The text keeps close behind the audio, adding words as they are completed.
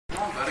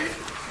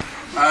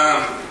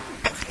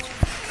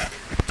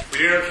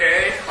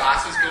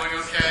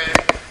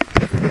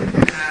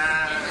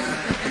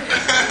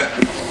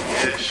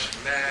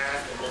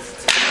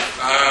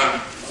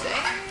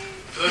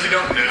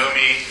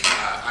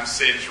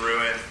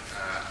Ruin.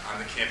 I'm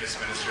the campus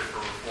minister for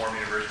Reformed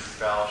University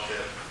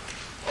Fellowship,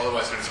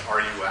 otherwise known as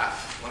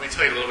RUF. Let me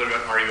tell you a little bit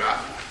about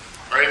RUF.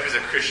 RUF is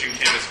a Christian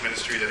campus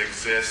ministry that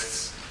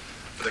exists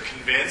for the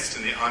convinced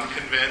and the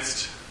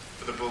unconvinced,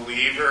 for the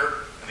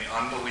believer and the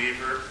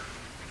unbeliever,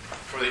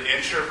 for the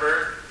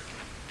introvert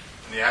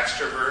and the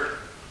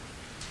extrovert,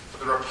 for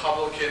the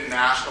Republican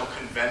National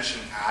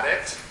Convention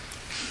addict,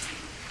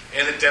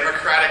 and the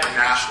Democratic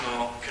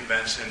National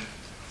Convention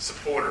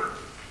supporter.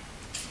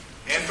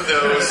 And for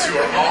those who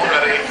are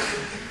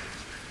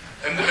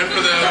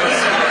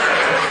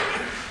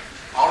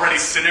already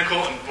cynical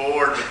and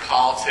bored with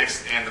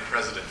politics and the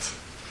president,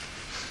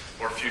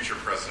 or future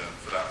president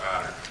for that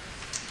matter.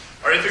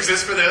 RUF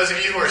exists for those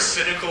of you who are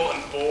cynical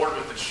and bored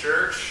with the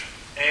church,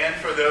 and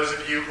for those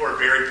of you who are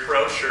very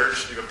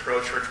pro-church, you have a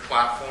pro-church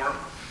platform,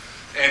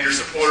 and you're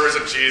supporters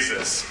of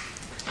Jesus.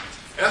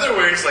 In other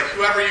words, like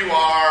whoever you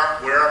are,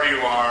 wherever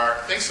you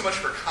are, thanks so much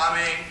for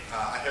coming.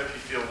 I hope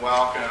you feel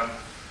welcome.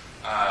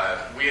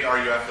 We at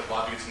RUF would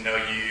love to get to know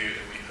you,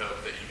 and we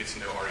hope that you get to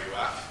know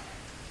RUF.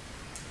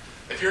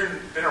 If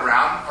you've been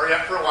around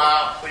RUF for a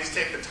while, please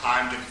take the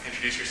time to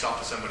introduce yourself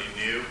to somebody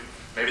new.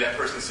 Maybe that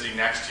person sitting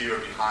next to you or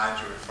behind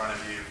you or in front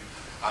of you.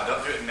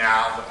 Don't do it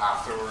now, but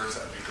afterwards,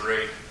 that would be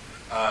great.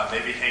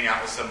 Maybe hang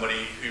out with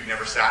somebody who you've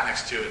never sat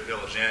next to at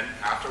Village Inn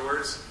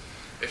afterwards.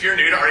 If you're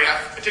new to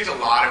RUF, it takes a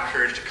lot of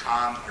courage to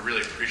come. I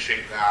really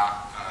appreciate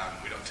that.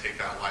 We don't take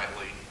that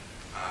lightly.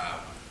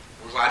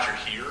 We're glad you're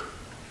here.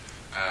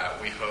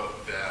 We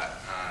hope that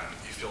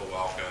you feel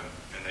welcome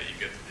and that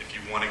if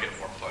you want to get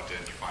more plugged in,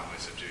 you find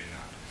ways of doing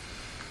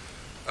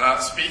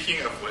that.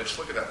 Speaking of which,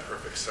 look at that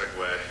perfect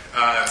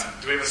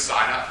segue. Do we have a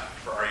sign up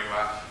for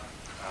RUF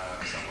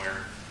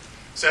somewhere?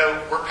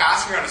 So we're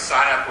passing around a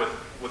sign up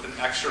with an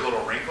extra little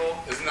wrinkle.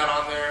 Isn't that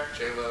on there?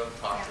 J-Lo,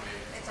 talk to me.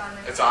 It's on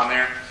there. It's on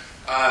there.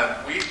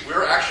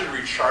 We're actually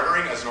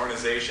rechartering as an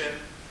organization.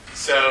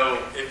 So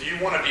if you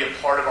want to be a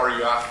part of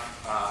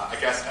RUF, I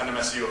guess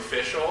NMSU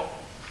official,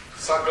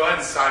 so go ahead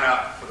and sign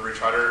up for the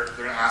recharter.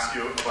 They're going to ask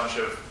you a bunch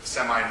of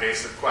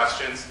semi-invasive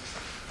questions.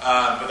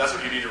 But that's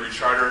what you need to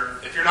recharter.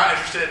 If you're not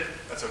interested,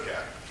 that's okay.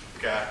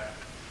 Okay?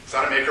 It's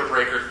not a make or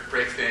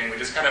break thing. We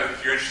just kind of,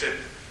 if you're interested,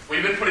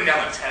 we've been putting down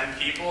like 10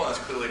 people, and that's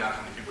clearly not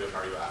how many people we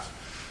have in RUF.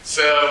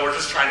 So we're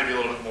just trying to be a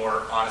little bit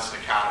more honest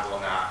and accountable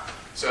in that.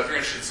 So if you're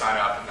interested, sign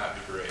up, and that'd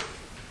be great.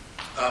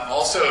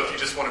 Also, if you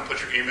just want to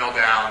put your email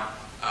down,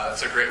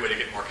 that's a great way to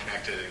get more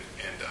connected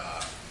and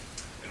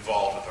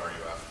involved with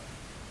RUF.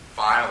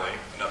 Finally,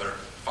 another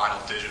final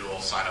digital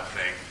sign-up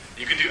thing.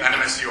 You can do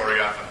NMSU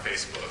RUF on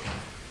Facebook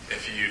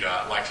if you'd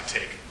like to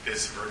take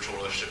this virtual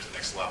relationship to the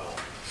next level.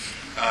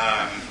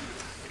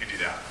 You can do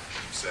that.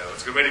 So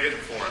it's a good way to get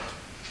informed.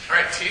 All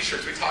right,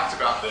 t-shirts. We talked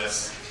about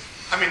this.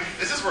 I mean,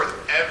 this is worth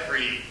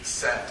every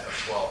cent of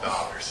 $12.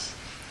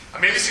 I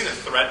mean, have you seen the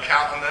thread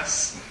count on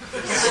this?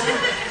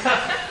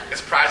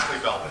 It's practically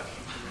velvet.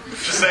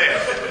 Just saying.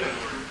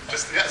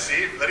 Just, yeah,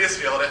 see, Lydia's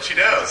feeling it. She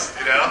knows,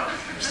 you know?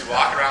 Just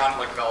walk around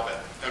like velvet.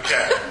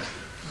 Okay.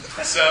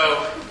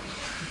 So,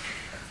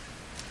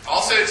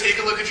 also take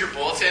a look at your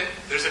bulletin.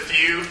 There's a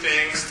few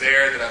things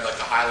there that I'd like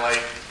to highlight.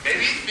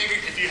 Maybe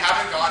if you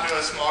haven't gone to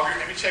a small group,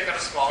 maybe check out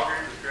a small group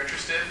if you're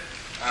interested.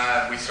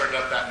 We started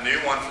up that new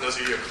one for those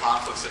of you who have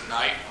conflicts at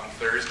night on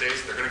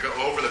Thursdays. They're going to go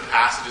over the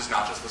passages,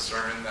 not just the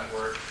sermon that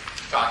we're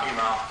talking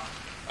about.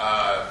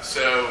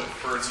 So,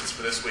 for instance,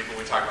 for this week,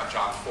 when we talk about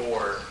John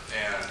 4,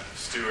 and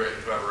Stuart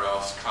and whoever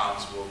else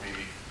comes will be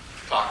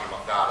talking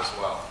about that as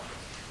well.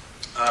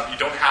 You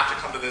don't have to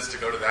come to this to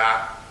go to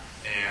that,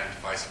 and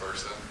vice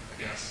versa,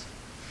 I guess.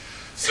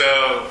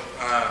 So,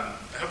 I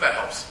hope that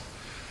helps.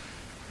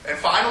 And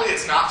finally,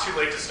 it's not too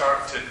late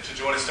to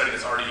join a study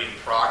that's already in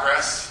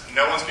progress.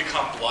 No one's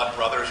become blood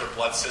brothers or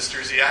blood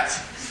sisters yet.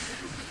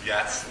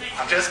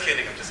 I'm just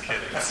kidding.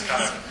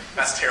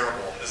 That's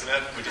terrible, isn't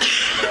it? We just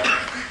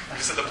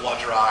said the blood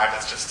drive.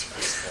 That's just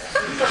wasteful.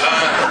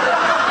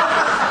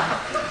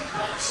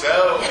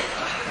 So,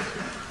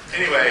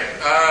 anyway,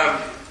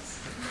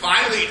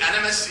 finally,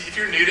 NMSU. If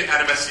you're new to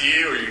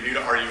NMSU or you're new to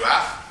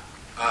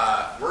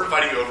RUF, we're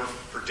inviting you over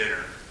for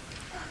dinner.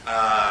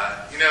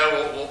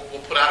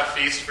 We'll put out a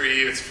feast for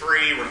you. It's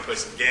free. We're going to play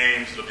some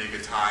games. It'll be a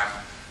good time.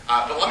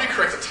 But let me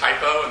correct a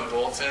typo in the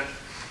bulletin.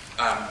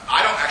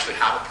 I don't actually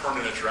have a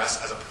permanent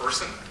address as a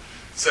person.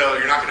 So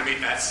you're not going to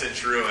meet at Sid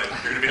Druin.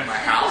 You're going to meet at my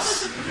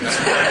house. That's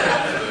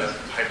the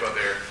typo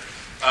there.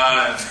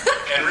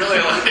 And really,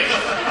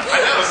 I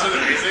know, isn't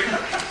it amazing?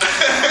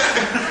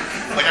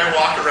 I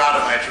walk around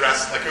at my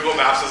address, Google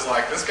Maps is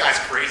like, this guy's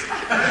crazy.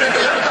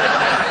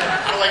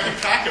 I don't like keep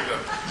track of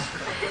him.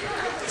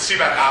 It's too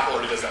bad Apple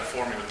already does that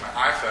for me with my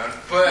iPhone.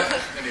 But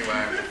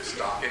anyway,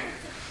 stalking.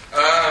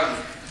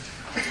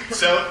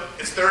 So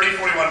it's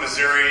 3041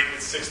 Missouri.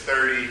 It's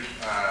 6:30.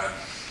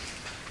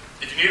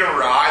 If you need a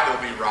ride,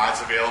 there'll be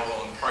rides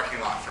available in the parking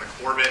lot in front of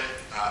Corbett.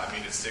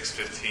 It's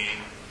 6:15.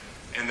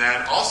 And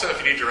then also, if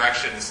you need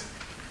directions,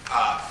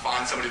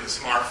 find somebody with a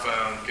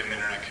smartphone, get an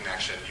internet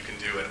connection. You can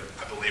do it.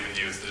 I believe in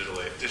you. It's the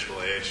digital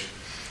age.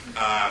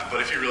 But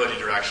if you really need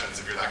directions,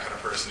 if you're that kind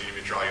of person, you need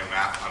me to draw you a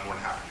map, I'm more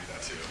than happy to do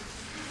that too.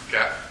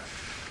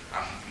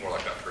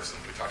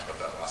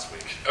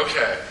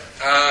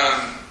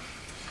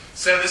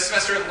 So this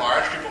semester at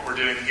large, what we're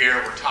doing here,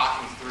 we're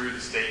talking through the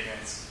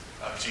statements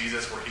of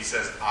Jesus where he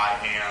says, I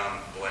am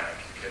blank.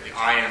 Okay, the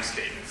I am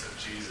statements of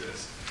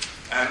Jesus.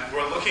 And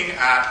we're looking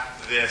at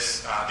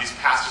these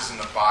passages in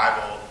the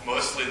Bible,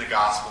 mostly in the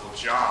Gospel of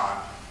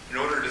John, in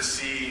order to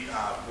see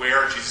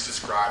where Jesus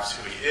describes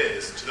who he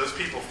is to those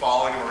people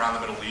following him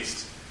around the Middle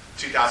East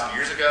 2,000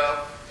 years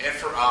ago, and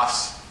for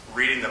us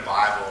reading the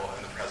Bible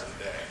in the present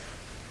day.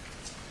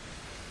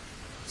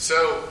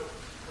 So,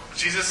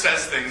 Jesus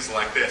says things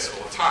like this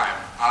all the time.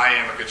 I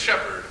am a good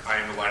shepherd. I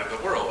am the light of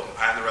the world.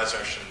 I am the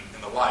resurrection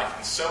and the life,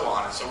 and so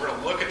on. And so we're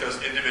going to look at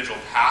those individual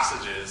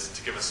passages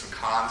to give us some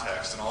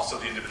context, and also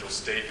the individual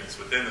statements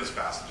within those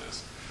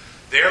passages.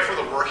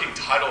 Therefore, the working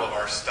title of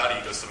our study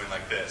goes something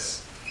like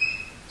this.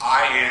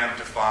 I am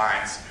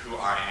defines who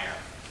I am.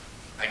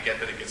 I get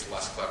that it gets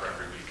less clever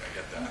every week. I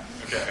get that.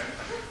 Okay.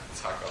 We'll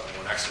talk about it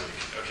more next week.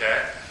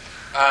 Okay.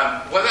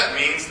 What that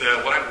means,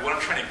 though, what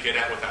I'm trying to get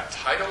at with that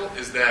title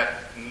is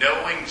that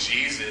knowing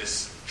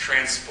Jesus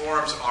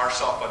transforms our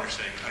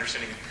self-understanding,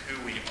 understanding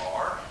who we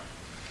are,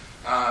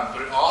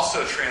 but it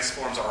also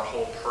transforms our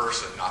whole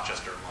person, not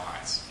just our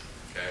minds.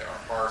 Okay,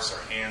 our hearts,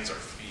 our hands, our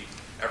feet,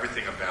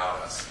 everything about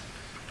us.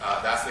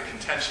 That's the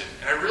contention.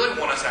 And I really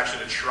want us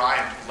actually to try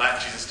and let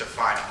Jesus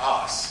define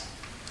us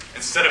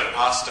instead of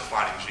us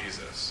defining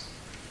Jesus.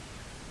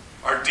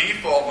 Our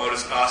default mode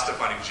is us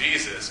defining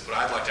Jesus, but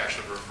I'd like to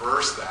actually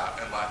reverse that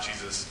and let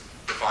Jesus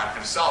define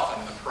himself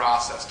and in the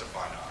process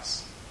define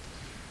us.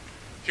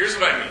 Here's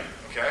what I mean,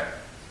 okay?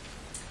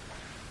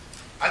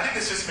 I think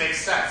this just makes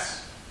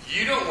sense.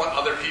 You don't want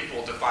other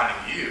people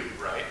defining you,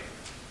 right?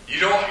 You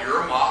don't want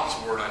your mom's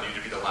word on you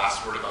to be the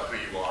last word about who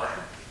you are,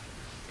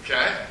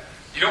 okay?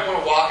 You don't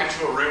want to walk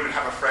into a room and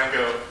have a friend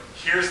go,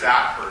 here's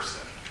that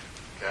person,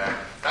 okay?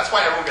 That's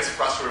why everyone gets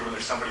frustrated when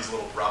there's somebody's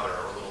little brother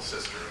or little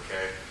sister,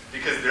 okay?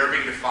 Because they're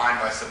being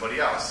defined by somebody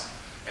else.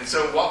 And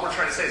so what we're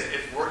trying to say is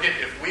if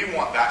we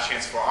want that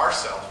chance for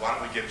ourselves, why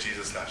don't we give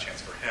Jesus that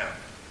chance for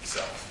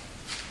himself?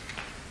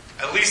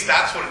 At least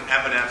that's what an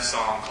Eminem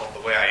song called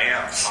The Way I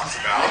Am talks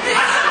about.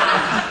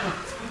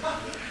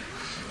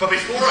 But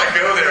before I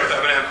go there with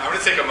Eminem, I'm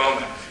going to take a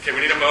moment. Okay, we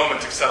need a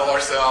moment to settle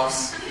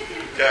ourselves.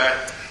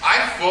 Okay,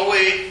 I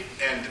fully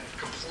and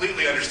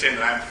completely understand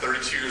that I'm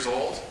 32 years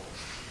old,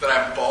 that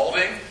I'm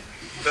balding,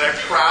 that I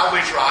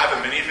proudly drive a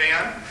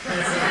minivan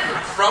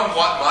from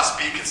what must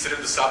be considered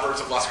the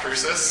suburbs of Las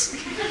Cruces.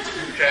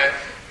 Okay?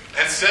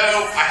 And so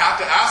I have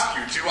to ask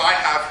you, do I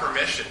have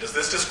permission? Does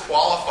this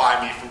disqualify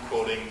me from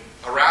quoting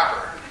a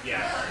rapper?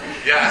 Yeah.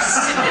 Yes.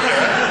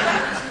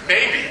 Okay.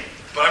 Maybe.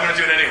 But I'm going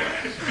to do it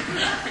anyway.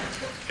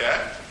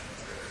 Okay?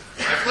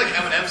 I feel like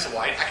Eminem's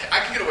white. I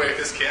can get away with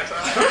this, can't I?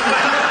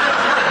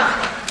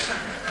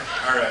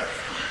 All right.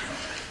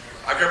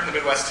 I grew up in the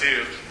Midwest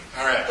too.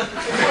 All right.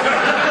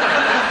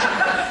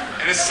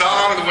 In his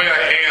song, The Way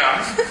I Am,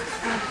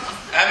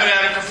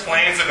 Eminem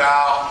complains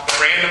about the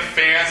random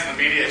fans in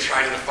the media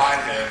trying to define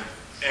him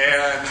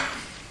and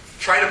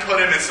trying to put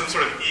him in some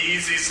sort of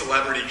easy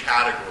celebrity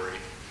category.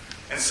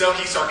 And so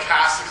he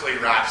sarcastically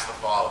raps the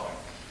following.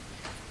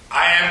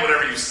 I am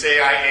whatever you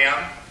say I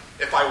am.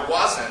 If I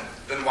wasn't,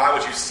 then why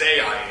would you say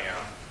I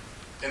am?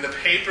 In the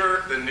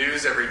paper, the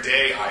news every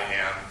day I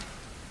am.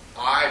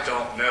 I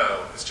don't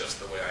know. It's just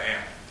the way I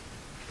am.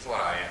 There's a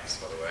lot of I ams,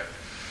 by the way.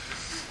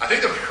 I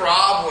think the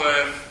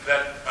problem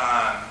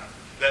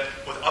that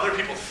with other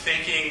people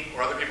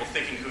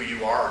thinking who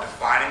you are or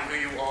defining who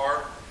you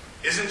are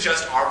isn't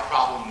just our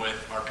problem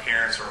with our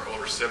parents or our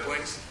older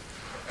siblings.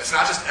 It's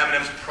not just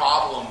Eminem's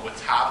problem with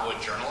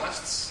tabloid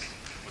journalists,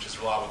 which is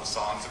a lot what the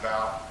song's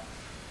about.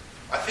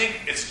 I think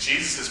it's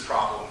Jesus'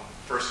 problem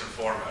first and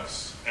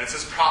foremost. And it's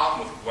his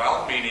problem with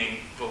well-meaning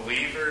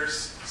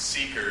believers,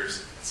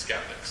 seekers, and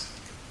skeptics.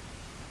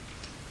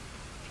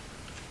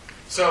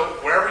 So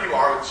wherever you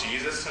are with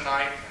Jesus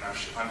tonight, and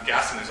I'm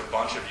guessing there's a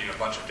bunch of you in a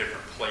bunch of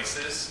different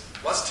places,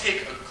 let's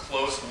take a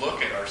close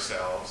look at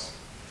ourselves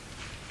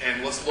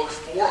and let's look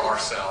for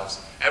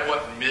ourselves at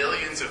what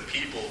millions of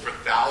people for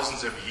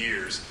thousands of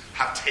years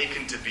have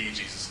taken to be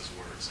Jesus'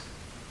 words.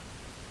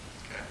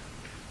 Okay?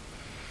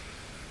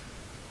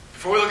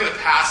 Before we look at the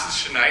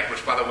passage tonight,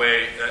 which by the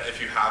way,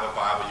 if you have a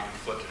Bible, you can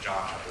flip to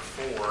John chapter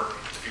 4.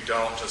 If you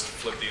don't, just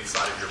flip the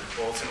inside of your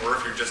bulletin. Or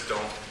if you just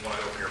don't want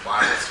to open your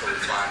Bible, it's totally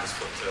fine. Just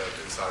flip to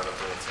the inside of the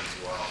bulletin as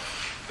well,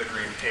 the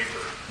green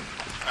paper.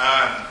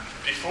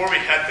 Before we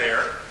head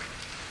there,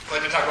 I'd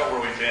like to talk about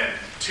where we've been.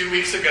 2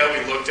 weeks ago, we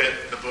looked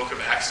at the book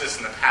of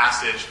Exodus and the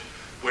passage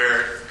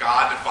where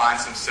God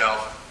defines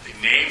himself, he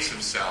names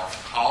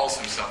himself, calls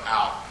himself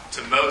out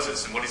to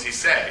Moses. And what does he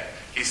say?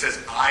 He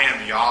says, I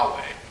am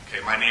Yahweh.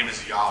 Okay, my name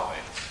is Yahweh.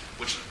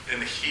 Which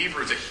in the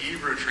Hebrew, it's a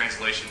Hebrew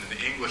translation. In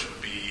the English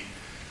would be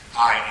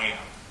I am.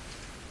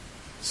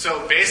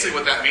 So basically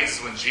what that means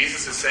is when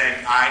Jesus is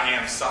saying, I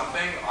am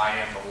something, I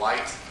am the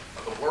light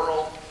of the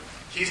world,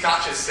 he's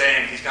not just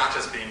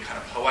being kind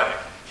of poetic.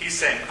 He's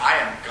saying, I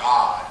am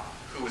God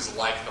who is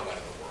like the light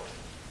of the world.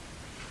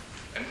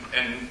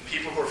 And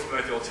people who are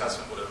familiar with the Old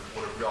Testament would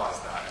have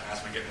realized that. And as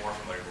we get more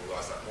familiar, we'll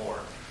realize that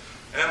more.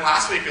 And then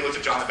last week we looked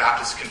at John the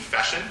Baptist's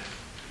confession.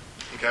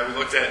 Okay, we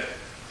looked at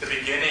the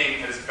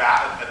beginning at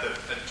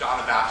John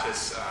the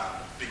Baptist's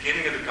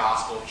beginning of the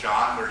Gospel of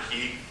John, where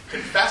he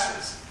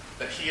confesses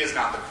that he is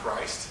not the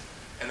Christ,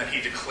 and that he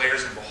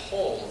declares and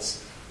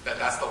beholds that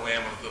that's the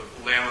Lamb of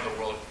the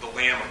world, the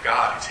Lamb of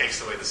God who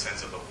takes away the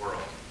sins of the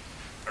world.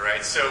 All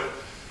right, so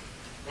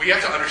we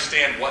have to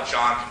understand what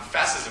John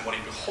confesses and what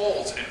he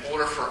beholds in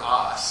order for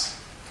us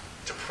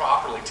to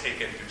properly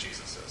take in who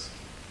Jesus is.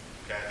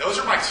 Okay, those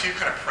are my two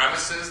kind of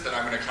premises that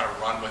I'm going to kind of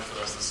run with for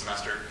the rest of the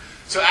semester.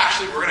 So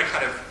actually, we're going to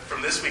kind of,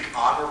 from this week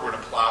onward, we're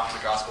going to plow through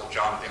the Gospel of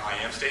John with the I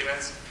am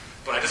statements.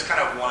 But I just kind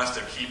of want us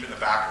to keep in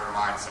the back of our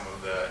mind some of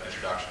the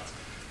introductions.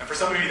 And for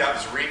some of you, that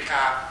was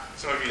recap.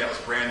 Some of you, that was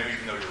brand new,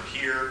 even though you were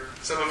here.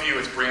 Some of you,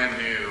 it's brand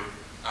new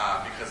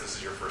because this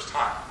is your first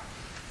time.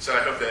 So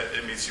I hope that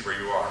it meets you where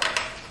you are.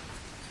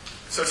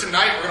 So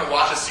tonight, we're going to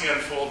watch a scene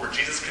unfold where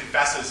Jesus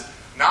confesses,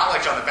 not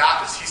like John the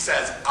Baptist, he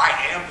says, I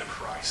am the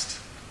Christ.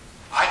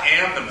 I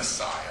am the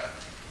Messiah.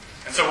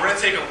 And so we're going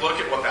to take a look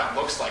at what that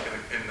looks like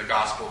in the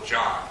Gospel of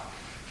John.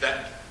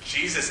 That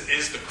Jesus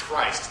is the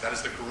Christ. That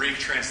is the Greek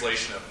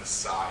translation of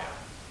Messiah.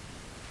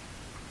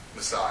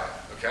 Messiah,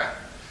 okay?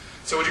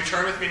 So would you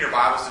turn with me in your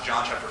Bibles to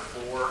John chapter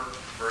 4,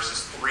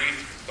 verses 3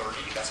 through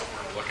 30. That's what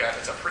we're going to look at.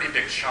 It's a pretty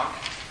big chunk.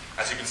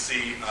 As you can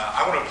see,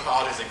 I want to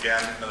apologize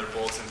again, another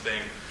bulletin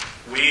thing.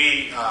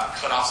 We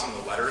cut off some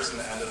of the letters in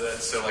the end of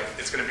it, so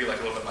it's going to be like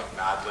a little bit like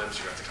Mad Libs.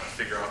 You're going to have to kind of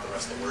figure out what the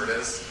rest of the word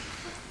is.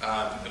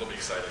 It'll be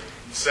exciting.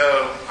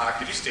 So,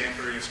 could you stand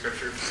for reading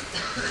scripture?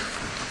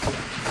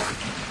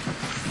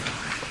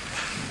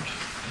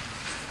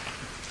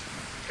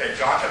 Okay,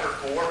 John chapter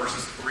 4,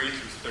 verses 3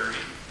 through 30.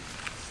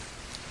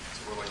 That's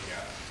what we're looking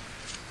at.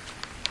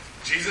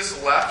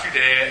 Jesus left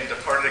Judea and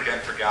departed again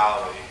for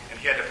Galilee, and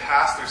he had to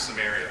pass through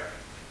Samaria.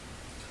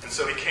 And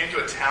so he came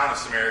to a town of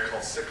Samaria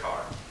called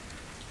Sychar,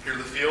 near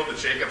the field that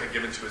Jacob had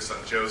given to his son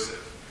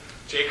Joseph.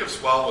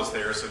 Jacob's well was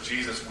there, so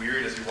Jesus,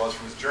 wearied as he was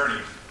from his journey,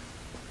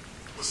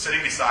 was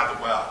sitting beside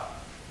the well.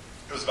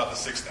 It was about the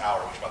 6th hour,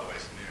 which, by the way,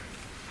 is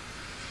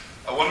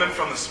noon. A woman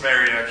from the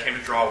Samaria came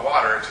to draw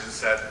water, and Jesus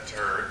said to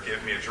her,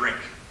 "Give me a drink,"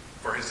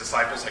 for his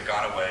disciples had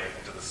gone away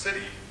into the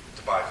city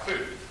to buy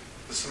food.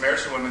 The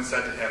Samaritan woman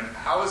said to him,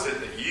 "How is it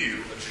that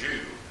you, a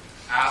Jew,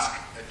 ask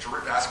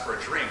for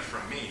a drink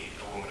from me,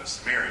 a woman of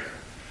Samaria?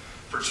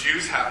 For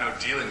Jews have no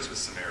dealings with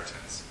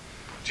Samaritans."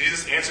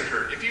 Jesus answered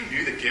her, "If you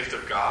knew the gift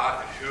of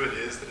God and who it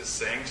is that is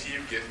saying to you,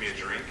 'Give me a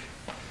drink,'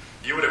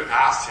 you would have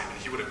asked him, and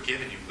he would have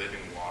given you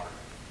living water."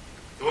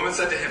 The woman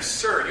said to him,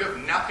 "Sir, you have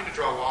nothing to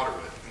draw water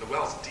with, and the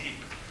well is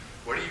deep.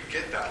 Where do you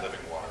get that living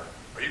water?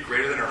 Are you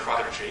greater than our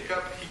father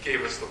Jacob? He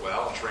gave us the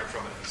well and drank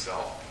from it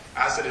himself,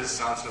 as did his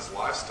sons and his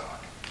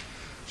livestock."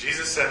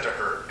 Jesus said to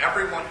her,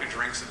 "Everyone who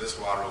drinks of this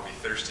water will be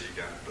thirsty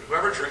again, but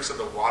whoever drinks of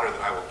the water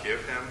that I will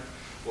give him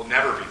will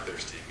never be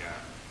thirsty again.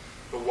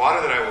 The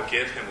water that I will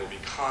give him will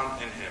become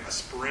in him a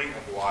spring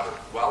of water,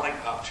 welling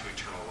up to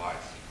eternal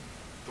life."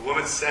 The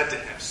woman said to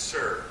him,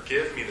 "Sir,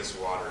 give me this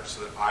water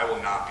so that I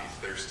will not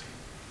be thirsty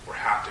or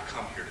have to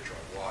come here to draw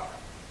water."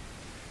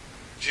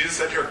 Jesus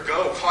said to her,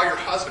 "Go, call your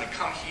husband and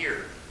come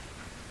here."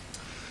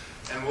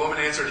 And the woman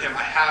answered him,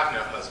 "I have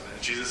no husband."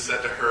 And Jesus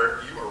said to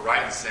her, "You are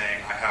right in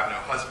saying, 'I have no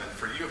husband,'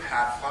 for you have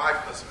had 5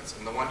 husbands,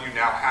 and the one you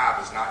now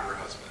have is not your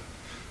husband.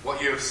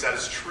 What you have said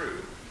is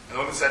true." And the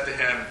woman said to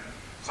him,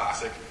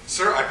 classic,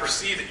 "Sir, I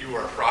perceive that you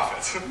are a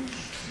prophet.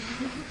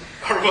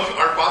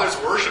 Our fathers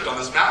worshipped on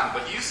this mountain,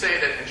 but you say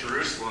that in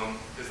Jerusalem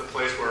is the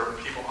place where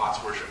people ought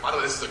to worship." By the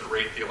way, this is a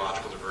great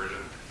theological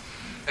diversion.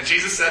 And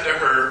Jesus said to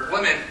her,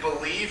 "Woman,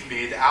 believe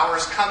me, the hour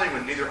is coming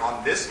when neither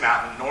on this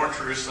mountain nor in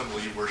Jerusalem will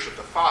you worship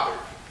the Father.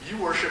 You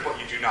worship what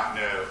you do not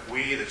know.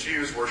 We, the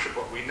Jews, worship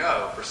what we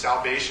know, for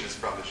salvation is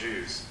from the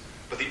Jews.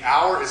 But the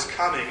hour is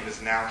coming and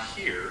is now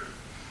here,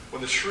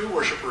 when the true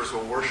worshipers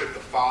will worship the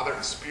Father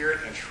in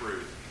spirit and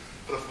truth.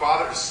 For the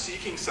Father is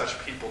seeking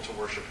such people to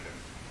worship him.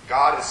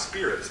 God is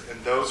spirit,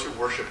 and those who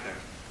worship him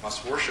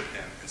must worship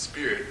him in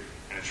spirit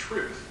and in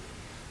truth."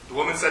 The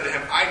woman said to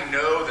him, "I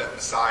know that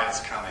Messiah is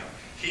coming,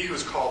 he who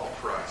is called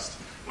the Christ.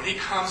 When he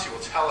comes, he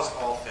will tell us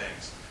all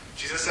things."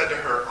 Jesus said to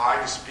her,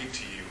 "I who speak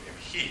to you am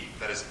he,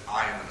 that is,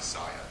 I am the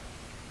Messiah."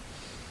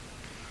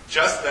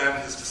 Just then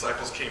his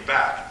disciples came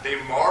back. They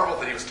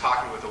marveled that he was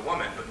talking with a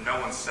woman, but no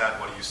one said,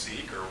 "What do you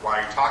seek?" or "Why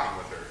are you talking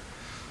with her?"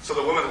 So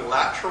the woman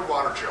left her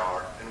water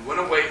jar and went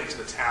away into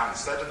the town and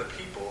said to the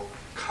people,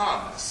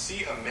 "Come,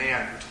 see a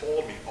man who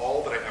told me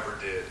all that I ever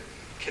did.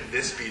 Can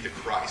this be the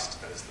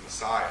Christ, that is the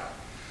Messiah?"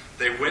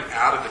 They went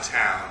out of the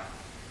town,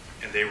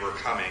 and they were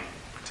coming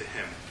to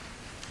him.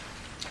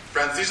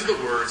 Friends, these are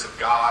the words of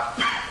God.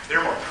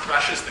 They're more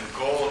precious than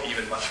gold,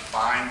 even much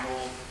fine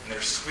gold, and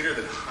they're sweeter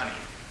than honey,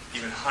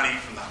 even honey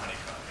from the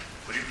honeycomb.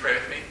 Would you pray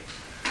with me?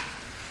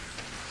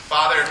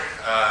 Father,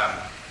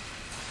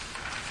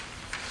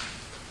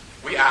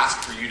 we ask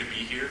for you to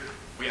be here.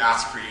 We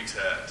ask for you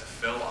to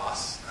fill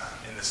us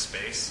in this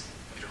space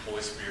with your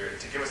Holy Spirit,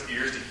 to give us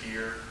ears to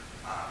hear,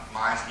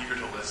 minds eager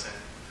to listen.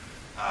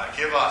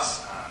 Give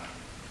us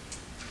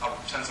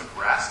a sense of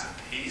rest and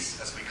peace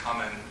as we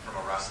come in from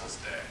a restless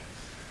day.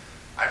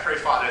 I pray pray,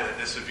 Father, that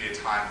this would be a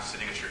time of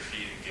sitting at your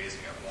feet and gazing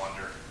at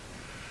wonder.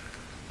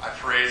 I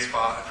pray,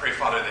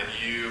 Father, that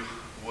you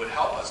would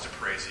help us to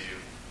praise you,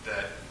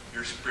 that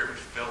your Spirit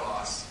would fill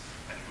us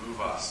and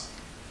move us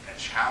and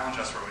challenge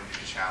us where we need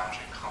to be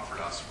challenged and comfort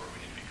us where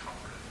we need to be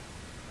comforted.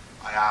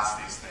 I ask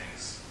these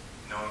things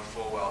knowing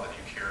full well that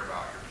you care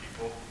about your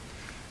people,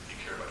 you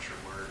care about your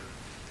word,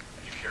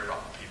 and you care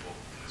about the people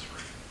in this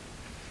room.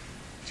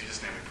 In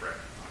Jesus' name we pray.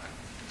 Amen.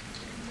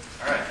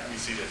 All right,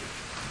 be seated.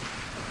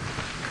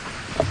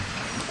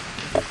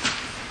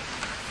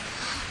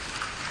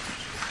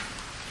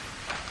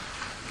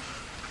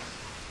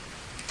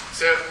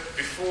 So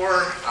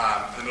before,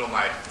 in the middle of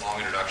my long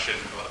introduction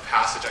about the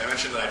passage, I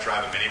mentioned that I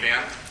drive a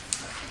minivan.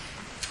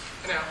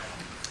 I know.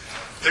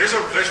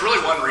 There's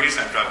really one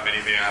reason I drive a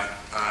minivan.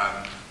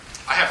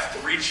 I have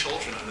 3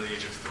 children under the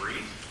age of 3.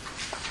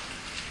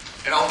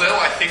 And although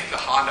I think the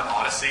Honda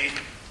Odyssey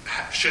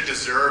should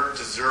deserve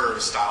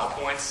style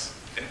points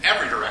in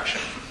every direction,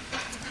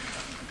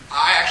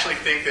 I actually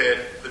think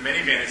that the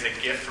minivan is a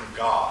gift from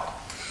God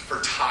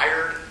for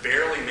tired,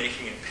 barely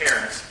making it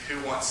parents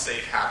who want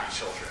safe, happy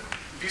children.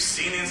 Have you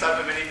seen the inside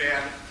of a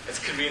minivan? It's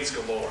convenience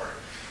galore.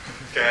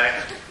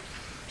 Okay?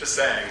 Just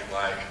saying,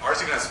 like, ours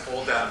even has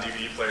fold-down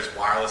DVD players,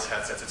 wireless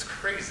headsets. It's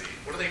crazy.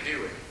 What are they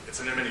doing? It's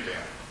in a minivan.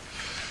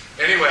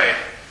 Anyway,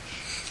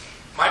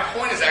 my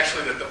point is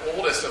actually that the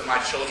oldest of my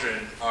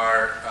children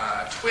are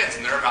twins,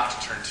 and they're about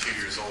to turn 2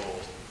 years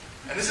old.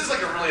 And this is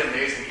like a really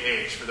amazing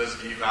age for those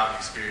of you who haven't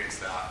experienced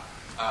that.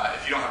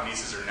 If you don't have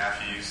nieces or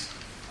nephews.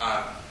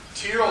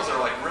 2-year-olds are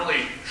like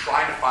really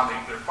trying to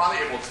they're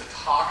finally able to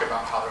talk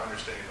about how they're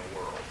understanding the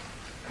world.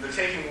 And they're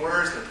taking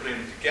words, they're putting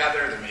them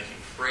together, they're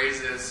making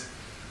phrases.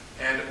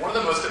 And one of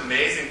the most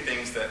amazing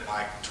things that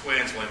my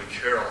twins, William and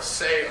Carol,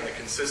 say on a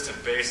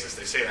consistent basis,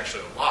 they say it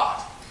actually a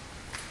lot,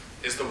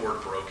 is the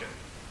word broken.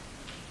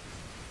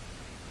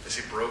 They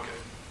say broken.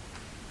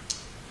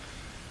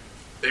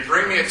 They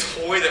bring me a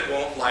toy that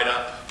won't light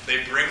up.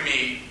 They bring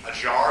me a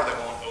jar that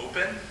won't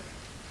open.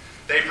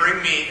 They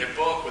bring me a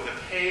book with a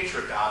page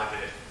ripped out of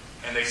it,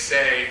 and they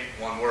say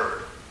one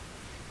word,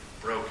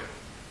 broken.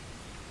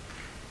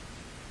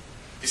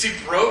 You see,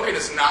 broken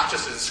is not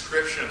just a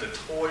description of the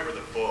toy or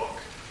the book.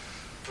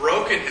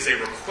 Broken is a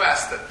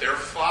request that their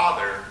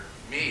father,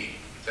 me,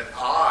 that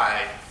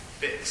I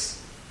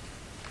fix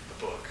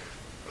the book,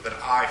 or that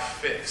I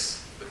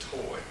fix the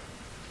toy.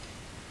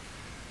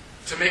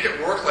 To make it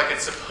work like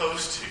it's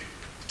supposed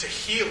to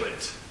heal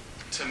it,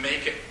 to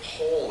make it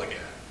whole again.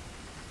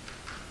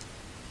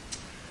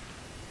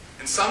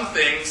 And some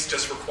things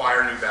just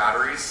require new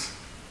batteries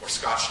or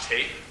Scotch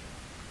tape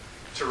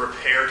to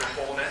repair to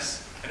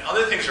wholeness, and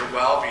other things are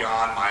well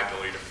beyond my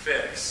ability to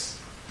fix.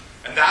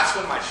 And that's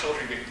when my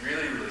children get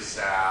really, really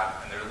sad,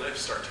 and their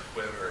lips start to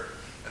quiver,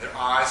 and their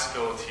eyes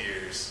fill with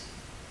tears,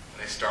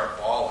 and they start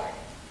bawling.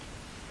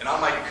 And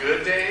on my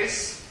good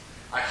days,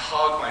 I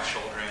hug my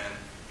children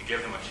and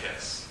give them a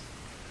kiss.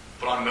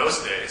 But on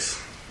most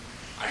days,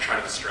 I try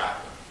to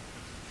distract them.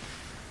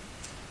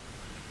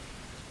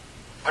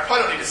 I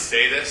probably don't need to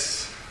say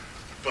this,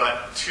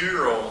 but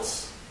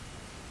 2-year-olds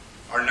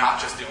are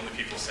not just the only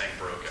people saying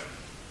broken.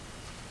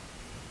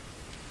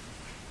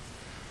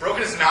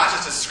 Broken is not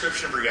just a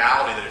description of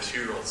reality that a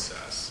 2-year-old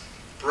says.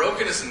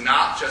 Broken is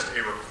not just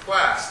a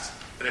request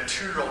that a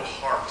 2-year-old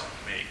heart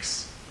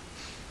makes.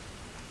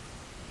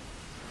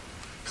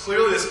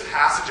 Clearly, this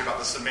passage about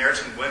the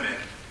Samaritan women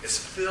is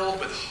filled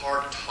with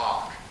hard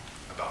talk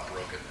about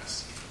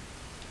brokenness.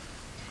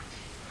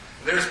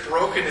 There's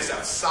brokenness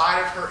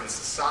outside of her in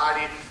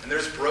society, and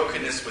there's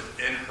brokenness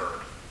within her.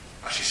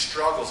 She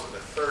struggles with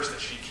a thirst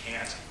that she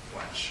can't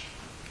quench.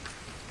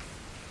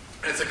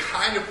 And it's a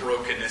kind of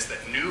brokenness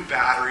that new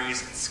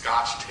batteries and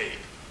Scotch tape,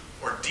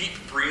 or deep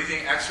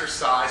breathing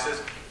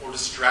exercises, or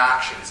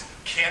distractions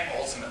can't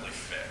ultimately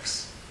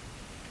fix.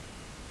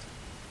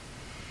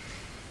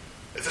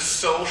 It's a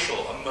social,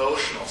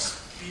 emotional,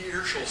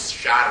 spiritual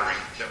shattering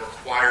that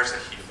requires a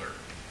healer.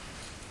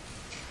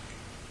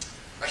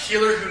 A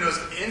healer who knows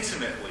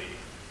intimately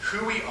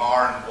who we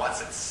are and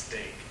what's at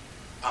stake.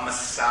 A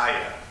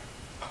Messiah,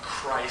 a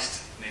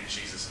Christ named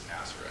Jesus of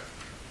Nazareth.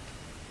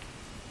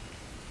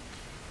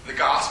 In the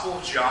Gospel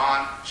of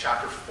John,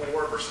 chapter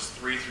 4, verses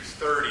 3 through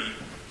 30,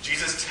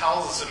 Jesus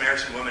tells the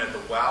Samaritan woman at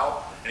the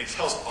well, and he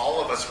tells all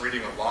of us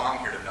reading along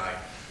here tonight,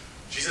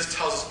 Jesus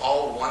tells us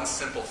all one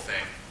simple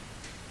thing.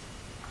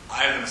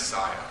 I am the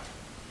Messiah.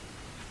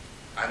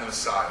 I am the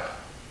Messiah.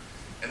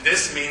 And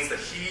this means that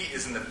he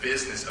is in the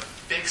business of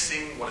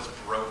fixing what is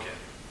broken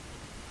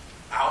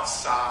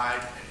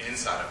outside and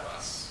inside of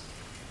us.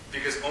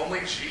 Because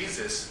only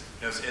Jesus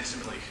knows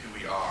intimately who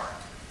we are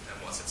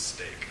and what's at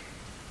stake.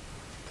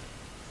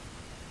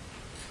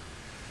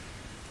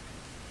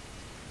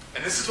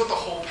 And this is what the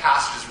whole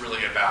passage is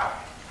really about.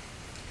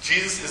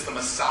 Jesus is the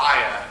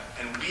Messiah,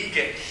 and we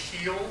get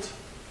healed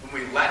when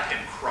we let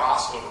him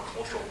cross over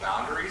cultural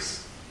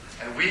boundaries,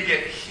 and we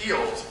get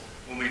healed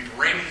when we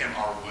bring him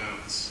our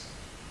wounds.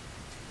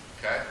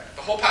 Okay?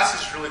 The whole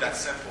passage is really that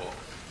simple.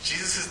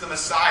 Jesus is the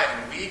Messiah,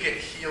 and we get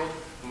healed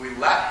when we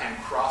let him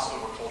cross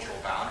over cultural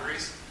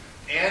boundaries,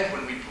 and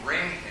when we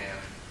bring him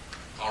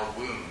our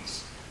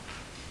wounds.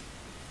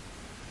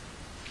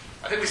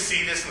 I think we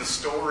see this in the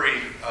story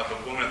of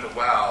the woman at the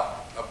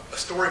well, a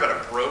story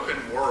about a broken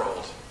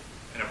world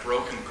and a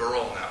broken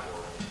girl in that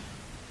world.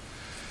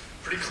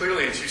 Pretty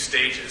clearly in two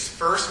stages.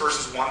 First,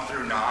 verses 1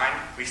 through 9,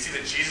 we see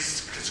that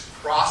Jesus is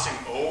crossing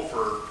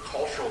over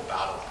cultural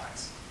battle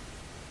lines.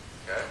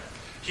 Okay?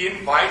 He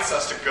invites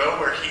us to go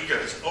where he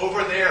goes,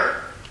 over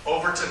there,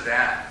 over to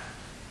them,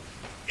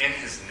 in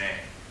his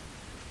name.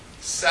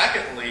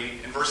 Secondly,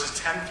 in verses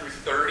 10 through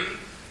 30,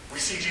 we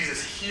see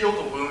Jesus heal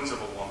the wounds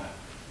of a woman.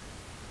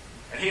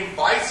 And he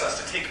invites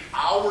us to take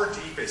our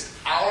deepest,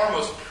 our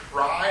most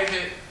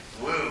private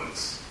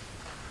wounds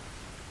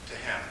to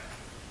him.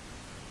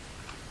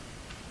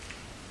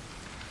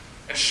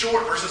 In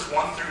short, verses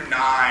 1 through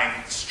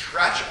 9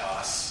 stretch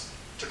us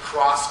to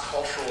cross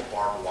cultural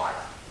barbed wire.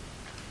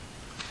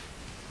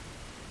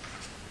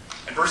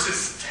 And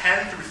verses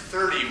 10 through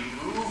 30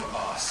 move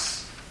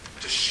us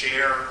to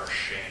share our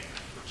shame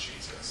with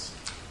Jesus.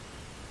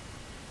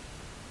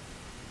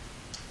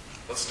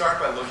 Let's start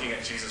by looking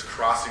at Jesus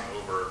crossing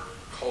over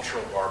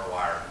cultural barbed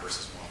wire in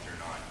verses 1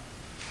 through 9.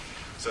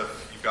 So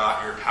if you've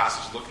got your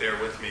passage, look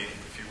there with me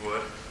if you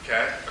would.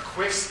 Okay? A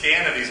quick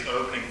scan of these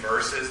opening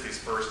verses, these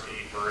first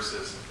 8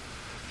 verses,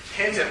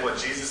 hint at what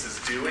Jesus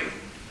is doing.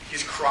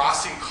 He's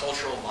crossing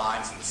cultural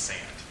lines in the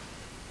sand.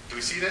 Do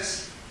we see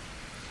this?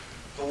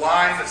 The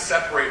lines that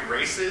separate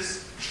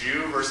races,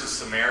 Jew versus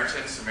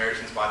Samaritan.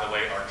 Samaritans, by the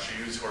way, are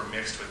Jews who are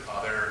mixed with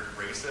other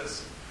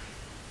races.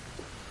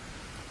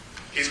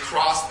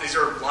 These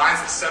are lines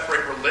that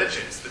separate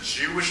religions. The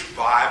Jewish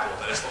Bible,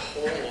 that is the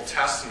whole Old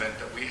Testament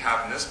that we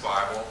have in this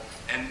Bible,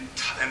 and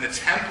the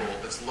temple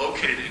that's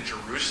located in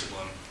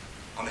Jerusalem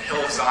on the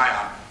hill of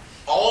Zion,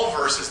 all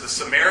versus the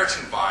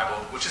Samaritan Bible,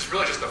 which is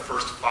really just the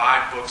first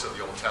 5 books of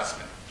the Old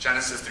Testament,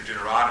 Genesis through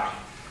Deuteronomy,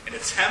 in a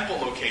temple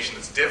location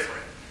that's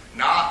different.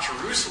 Not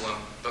Jerusalem,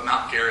 but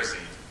Mount Gerizim.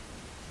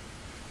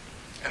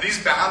 And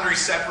these boundaries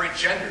separate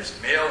genders,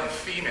 male and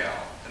female.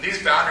 And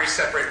these boundaries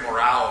separate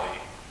morality.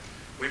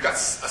 We've got a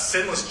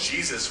sinless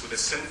Jesus with a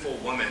sinful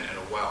woman at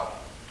a well.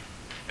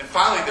 And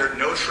finally, there are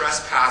no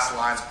trespass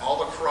lines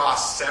all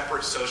across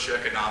separate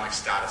socioeconomic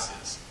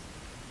statuses.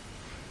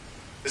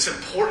 This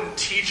important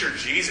teacher,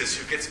 Jesus,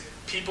 who gets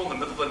people in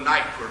the middle of the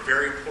night who are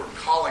very important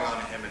calling on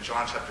him in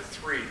John chapter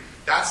 3,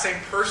 that same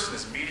person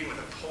is meeting with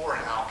a poor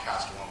and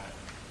outcast woman.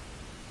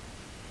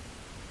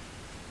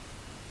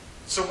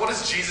 So what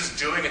is Jesus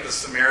doing at the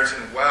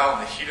Samaritan well in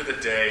the heat of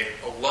the day,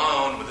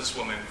 alone with this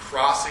woman,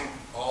 crossing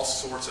all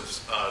sorts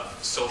of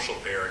social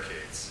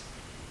barricades?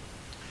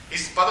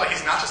 By the way,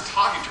 he's not just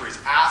talking to her, he's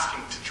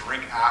asking to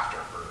drink after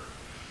her,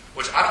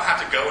 which I don't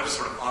have to go into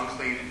sort of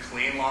unclean and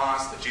clean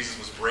laws that Jesus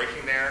was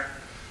breaking there,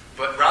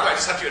 but rather I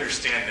just have to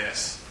understand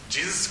this.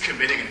 Jesus is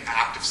committing an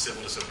act of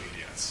civil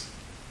disobedience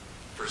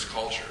for his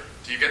culture.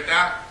 Do you get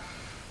that?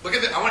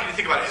 I want you to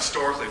think about it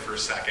historically for a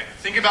second.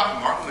 Think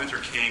about Martin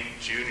Luther King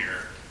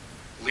Jr.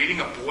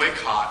 leading a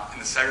boycott in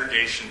the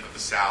segregation of the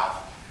South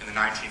in the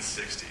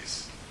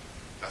 1960s.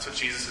 That's what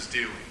Jesus is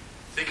doing.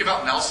 Think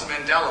about Nelson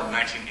Mandela in the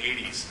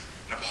 1980s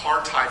in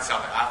apartheid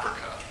South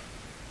Africa,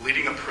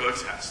 leading a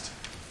protest.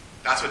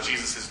 That's what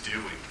Jesus is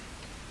doing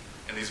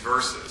in these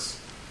verses.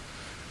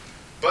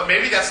 But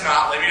maybe that's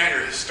not, maybe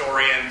you're a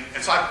historian,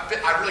 and so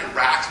I really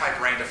racked my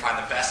brain to find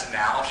the best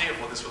analogy of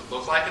what this would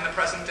look like in the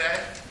present day.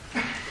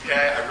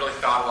 Okay, I really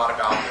thought a lot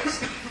about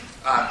this.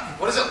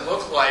 What does it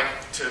look like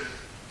to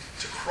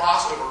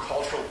cross over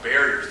cultural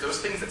barriers, those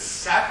things that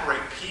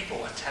separate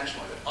people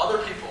intentionally, that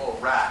other people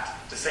erect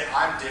to say,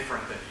 I'm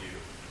different than you?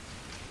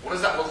 What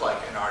does that look like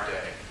in our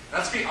day? And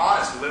let's be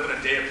honest, we live in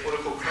a day of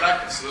political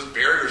correctness, so those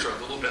barriers are a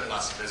little bit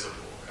less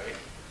visible, right?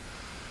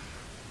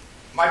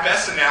 My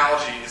best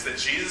analogy is that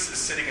Jesus is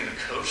sitting in the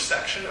coach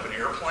section of an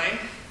airplane,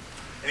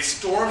 and he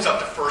storms up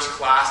to first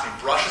class, and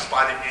he brushes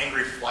by the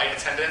angry flight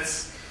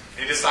attendants,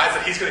 and he decides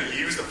that he's going to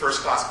use the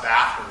first class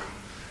bathroom,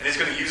 and he's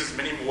going to use as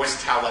many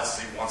moist towelettes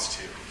as he wants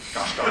to.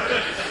 Gosh darn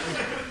it.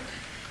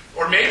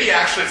 Or maybe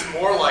actually it's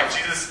more like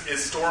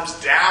Jesus storms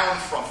down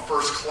from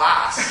first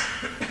class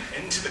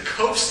into the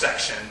coach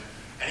section,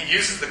 and he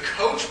uses the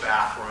coach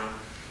bathroom,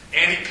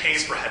 and he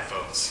pays for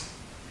headphones.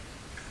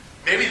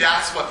 Maybe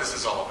that's what this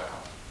is all about.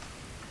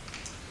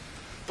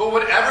 But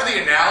whatever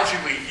the analogy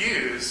we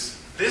use,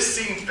 this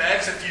scene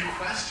begs a few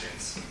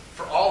questions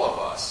for all of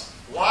us.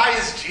 Why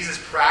is Jesus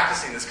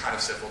practicing this kind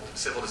of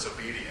civil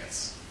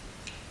disobedience?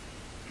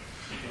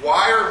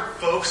 Why are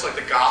folks like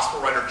the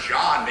gospel writer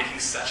John making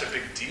such a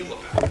big deal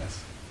about it?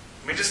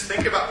 I mean, just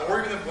think about,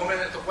 or even the woman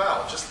at the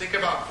well, just think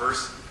about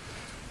verse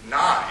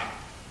 9,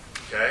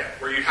 okay,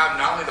 where you have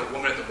not only the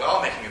woman at the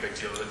well making a big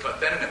deal of it, but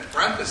then in the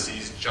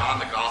parentheses, John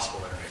the gospel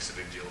writer makes a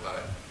big deal about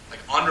it, like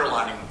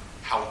underlining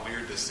how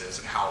weird this is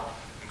and how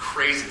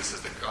crazy this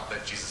is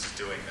that Jesus is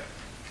doing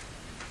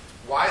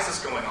it. Why is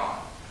this going on?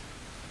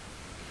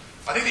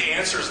 I think the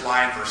answers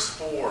lie in verse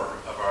 4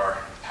 of our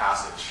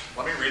passage.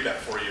 Let me read that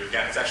for you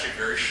again. It's actually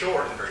very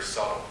short and very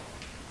subtle.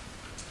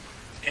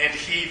 And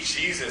he,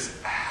 Jesus,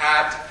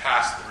 had to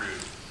pass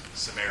through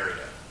Samaria.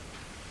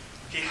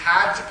 He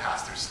had to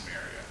pass through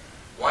Samaria.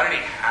 Why did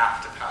he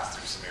have to pass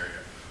through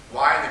Samaria?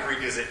 Why in the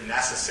Greek is it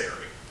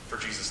necessary for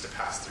Jesus to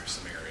pass through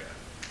Samaria?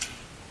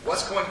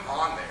 What's going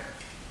on there?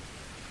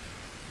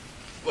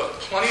 Look,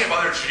 plenty of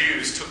other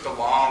Jews took the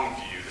long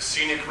view, the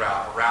scenic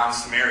route around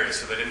Samaria,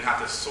 so they didn't have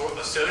to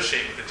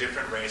associate with a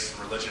different race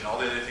and religion, all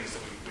the other things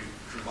that we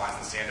drew lines in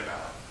the sand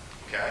about.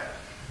 Okay?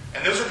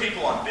 And those are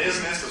people on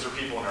business, those are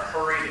people in a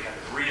hurry, they had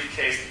the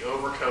briefcase, the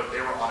overcoat, they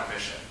were on a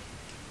mission.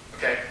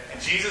 Okay?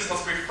 And Jesus,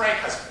 let's be frank,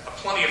 has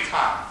plenty of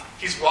time.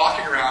 He's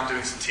walking around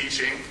doing some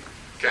teaching.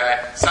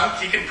 Okay?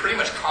 He can pretty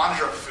much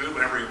conjure up food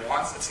whenever he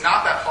wants. It's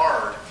not that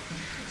hard.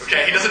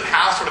 Okay? He doesn't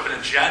have sort of an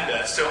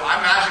agenda. So I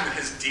imagine that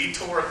his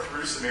detour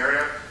through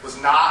Samaria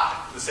was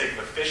not for the sake of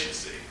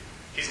efficiency.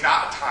 He's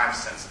not a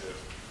time-sensitive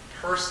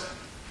person,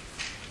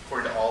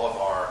 according to all of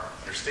our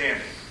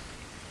understanding.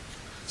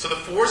 So the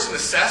force and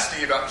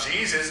necessity about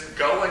Jesus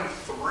going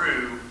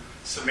through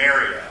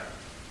Samaria,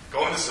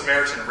 going the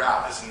Samaritan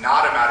route, is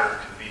not a matter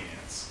of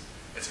convenience.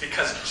 It's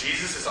because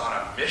Jesus is on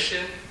a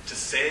mission to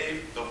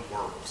save the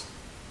world.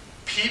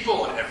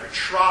 People in every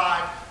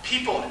tribe,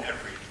 people in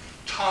every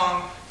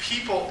tongue,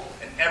 people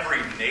in every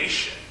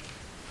nation.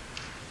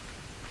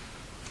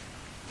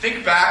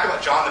 Think back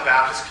about John the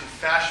Baptist's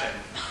confession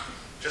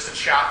just a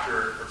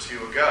chapter or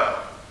two ago.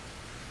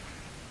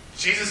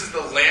 Jesus is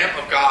the Lamb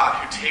of God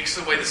who takes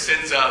away the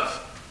sins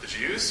of the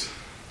Jews?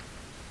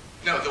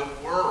 No, the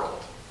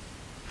world.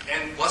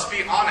 And let's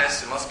be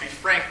honest and let's be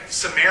frank,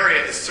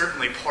 Samaria is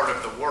certainly part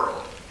of the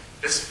world.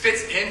 This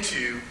fits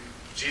into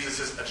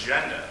Jesus'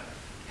 agenda,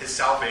 his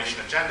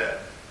salvation agenda.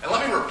 And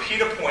let me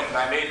repeat a point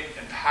that I made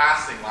in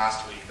passing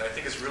last week that I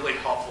think is really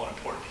helpful and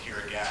important to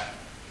hear again.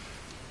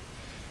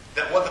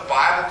 That what the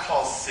Bible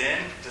calls sin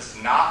does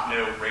not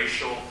know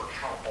racial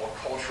or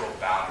cultural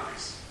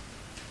boundaries.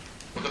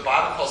 What the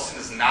Bible calls sin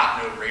does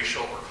not know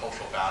racial or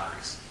cultural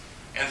boundaries.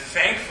 And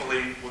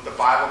thankfully, what the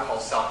Bible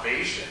calls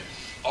salvation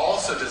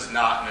also does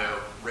not know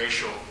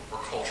racial or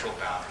cultural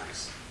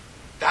boundaries.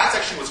 That's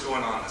actually what's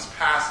going on in this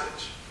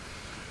passage.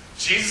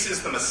 Jesus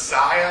is the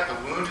Messiah,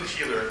 the wounded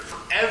healer, for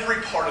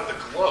every part of the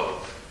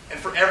globe and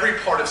for every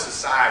part of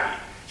society.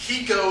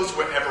 He goes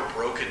wherever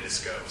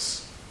brokenness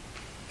goes.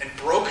 And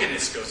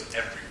brokenness goes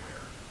everywhere.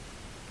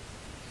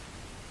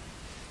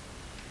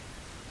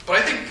 But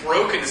I think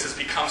brokenness has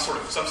become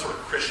some sort of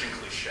Christian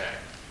cliche.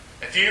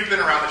 If you've been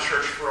around the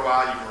church for a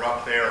while, you grew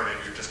up there, or maybe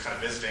you're just kind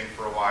of visiting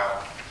for a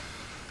while,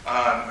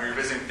 or you're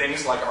visiting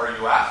things like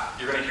RUF,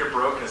 you're going to hear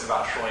brokenness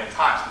about a trillion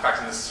times. In fact,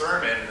 in this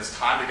sermon, in this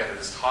time together,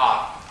 this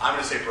talk, I'm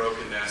going to say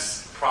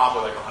brokenness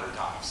probably like 100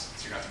 times,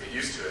 so you're going to have to get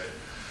used to it.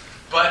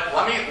 But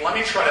let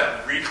me try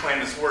to reclaim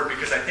this word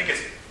because I think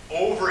it's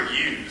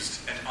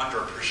overused and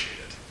underappreciated.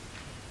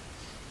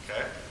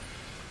 Okay?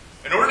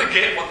 In order to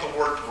get what the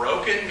word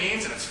broken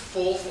means in its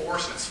full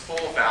force and its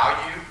full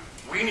value,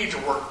 we need to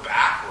work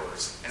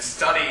backwards and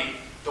study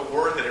the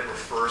word that it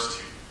refers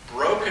to.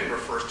 Broken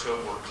refers to a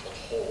word called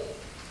whole.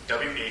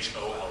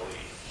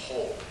 W-H-O-L-E.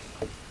 Whole.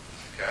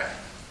 Okay?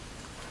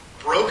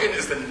 Broken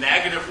is the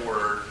negative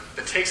word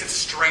that takes its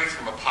strength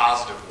from a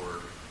positive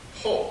word.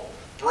 Whole.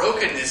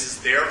 Brokenness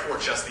is therefore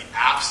just the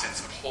absence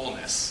of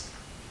wholeness.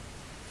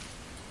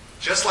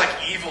 Just like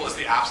evil is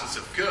the absence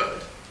of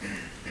good,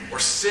 or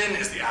sin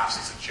is the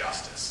absence of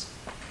justice.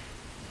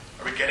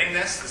 Are we getting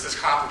this? This is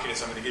complicated,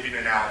 so I'm going to give you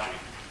an analogy.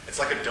 It's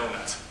like a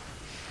donut.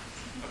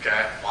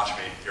 Okay? Watch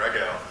me. Here I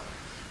go.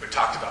 We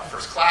talked about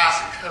first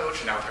class and coach,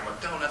 and now we're talking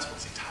about donuts.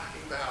 What's he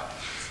talking about?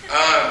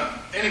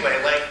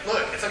 Anyway,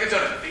 look, it's like a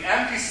donut. The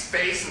empty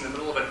space in the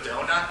middle of a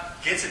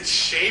donut gets its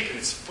shape and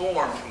its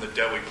form from the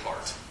doughy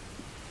part.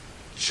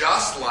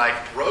 Just like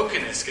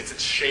brokenness gets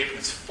its shape and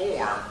its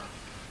form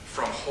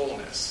from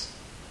wholeness.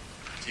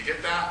 Do you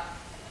get that?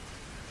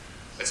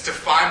 It's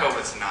defined by what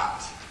it's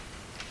not.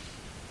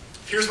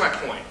 Here's my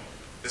point.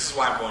 This is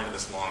why I'm going to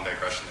this long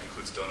digression that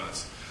includes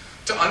donuts.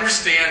 To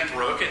understand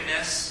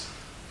brokenness,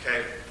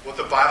 okay, what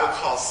the Bible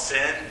calls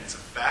sin and its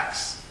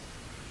effects,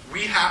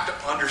 we have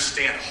to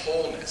understand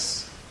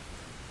wholeness,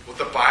 what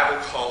the Bible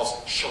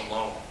calls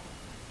shalom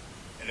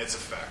and its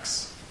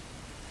effects.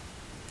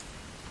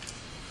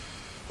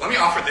 Let me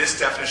offer this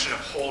definition of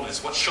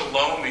wholeness, what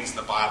shalom means in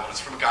the Bible. It's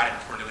from a guy named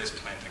Cornelius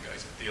Plantinga.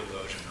 He's a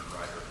theologian and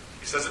writer.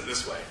 He says it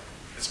this way.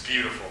 It's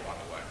beautiful, by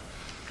the way.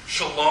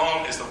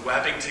 Shalom is the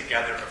webbing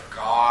together of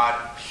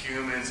God,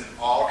 humans, and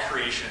all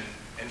creation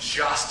in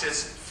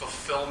justice,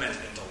 fulfillment,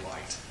 and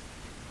delight.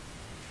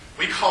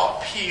 We call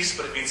it peace,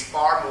 but it means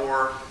far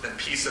more than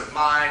peace of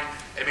mind.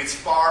 It means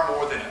far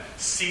more than a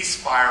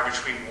ceasefire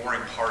between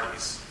warring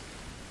parties.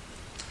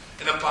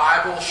 In the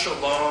Bible,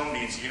 shalom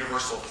means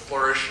universal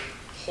flourishing,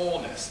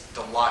 wholeness,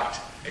 delight,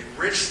 a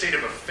rich state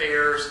of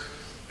affairs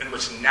in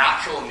which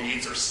natural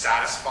needs are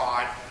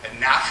satisfied and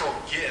natural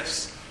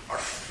gifts are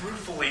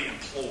fruitfully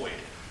employed.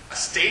 A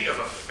state of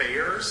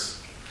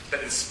affairs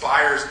that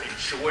inspires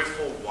a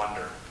joyful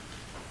wonder.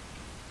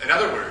 In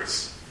other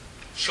words,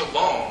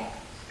 shalom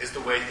is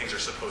the way things are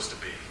supposed to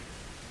be.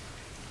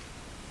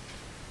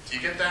 Do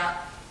you get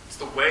that? It's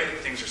the way that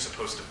things are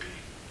supposed to be.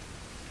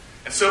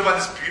 And so by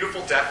this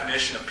beautiful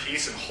definition of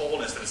peace and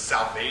wholeness, that is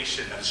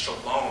salvation, that is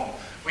shalom,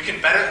 we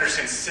can better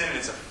understand sin and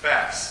its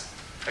effects.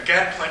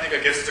 Again,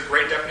 Plantinga gives us a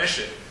great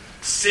definition.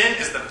 Sin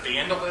is the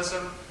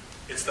vandalism,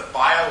 it's the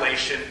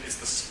violation, it's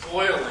the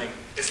spoiling,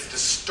 it's the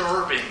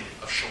disturbing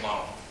of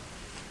shalom.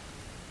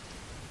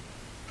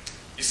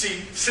 You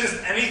see, sin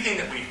is anything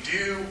that we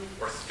do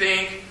or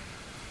think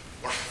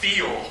or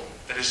feel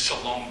that is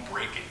shalom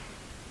breaking.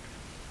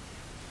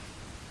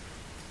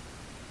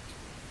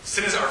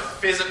 Sin is our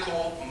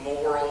physical,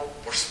 moral,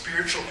 or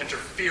spiritual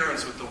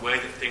interference with the way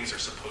that things are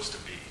supposed to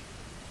be.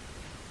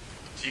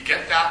 Do you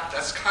get that?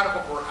 That's kind of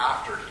what we're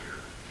after here.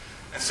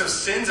 And so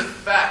sin's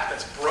effect,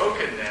 that's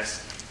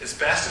brokenness, is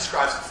best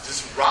described as the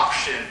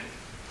disruption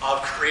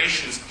of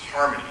creation's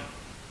harmony.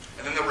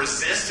 And then the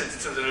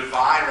resistance to the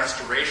divine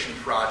restoration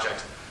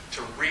project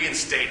to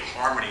reinstate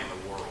harmony in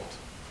the world.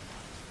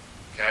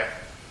 Okay?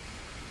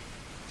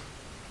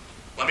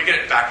 Let me get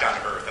it back down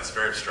to earth. That's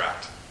very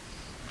abstract.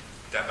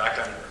 Back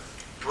down to earth.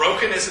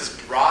 Brokenness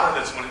is broader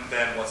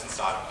than what's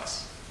inside of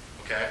us.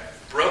 Okay?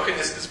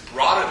 Brokenness is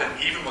broader than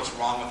even what's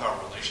wrong with our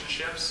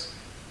relationships.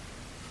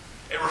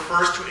 It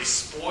refers to a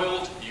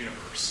spoiled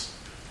universe,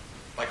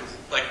 like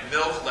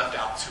milk left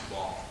out too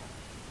long.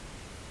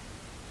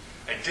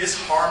 A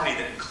disharmony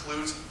that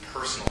includes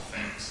personal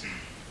things.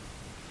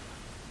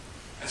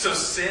 And so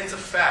sin's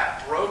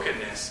effect,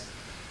 brokenness,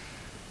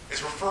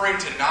 is referring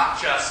to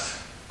not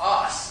just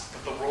us,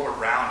 but the world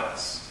around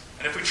us.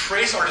 And if we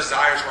trace our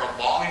desires, our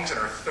longings, and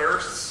our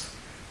thirsts,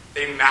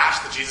 they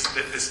match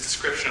this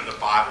description of the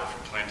Bible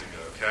from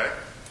Plantinga, okay?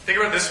 Think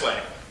about it this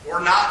way.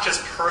 We're not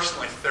just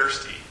personally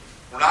thirsty.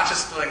 We're not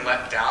just feeling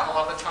let down a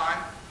lot of the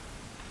time.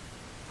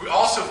 We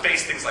also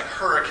face things like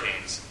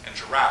hurricanes and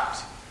drought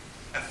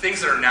and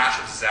things that are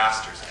natural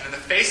disasters. And in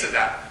the face of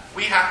that,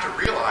 we have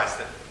to realize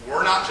that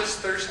we're not just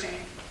thirsty,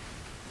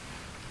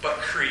 but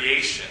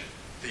creation,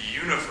 the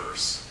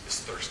universe, is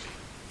thirsty.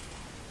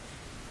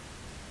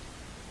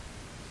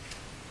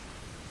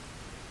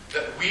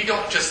 That we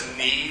don't just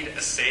need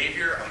a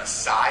savior, a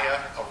messiah,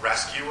 a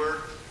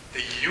rescuer.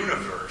 The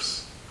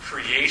universe,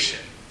 creation,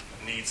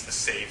 needs a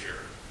savior,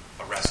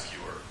 a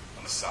rescuer,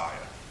 a messiah.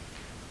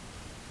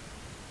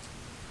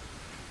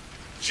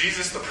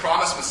 Jesus, the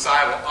promised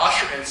Messiah, will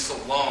usher in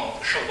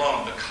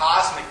shalom, the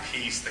cosmic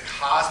peace, the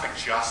cosmic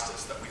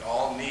justice that we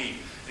all need.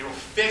 He will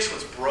fix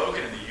what's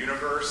broken in the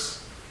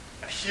universe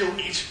and heal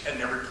each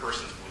and every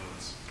person's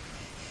wounds.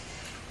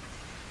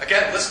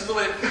 Again, listen to the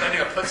way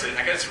Plantinga puts it, and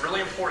again, it's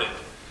really important.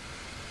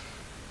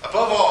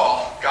 Above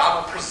all,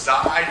 God will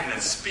preside in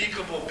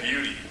unspeakable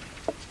beauty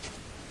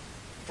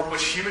for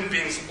which human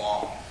beings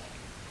long.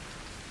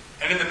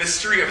 And in the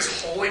mystery of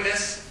his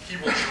holiness, he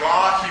will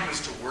draw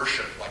humans to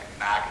worship like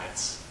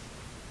magnets.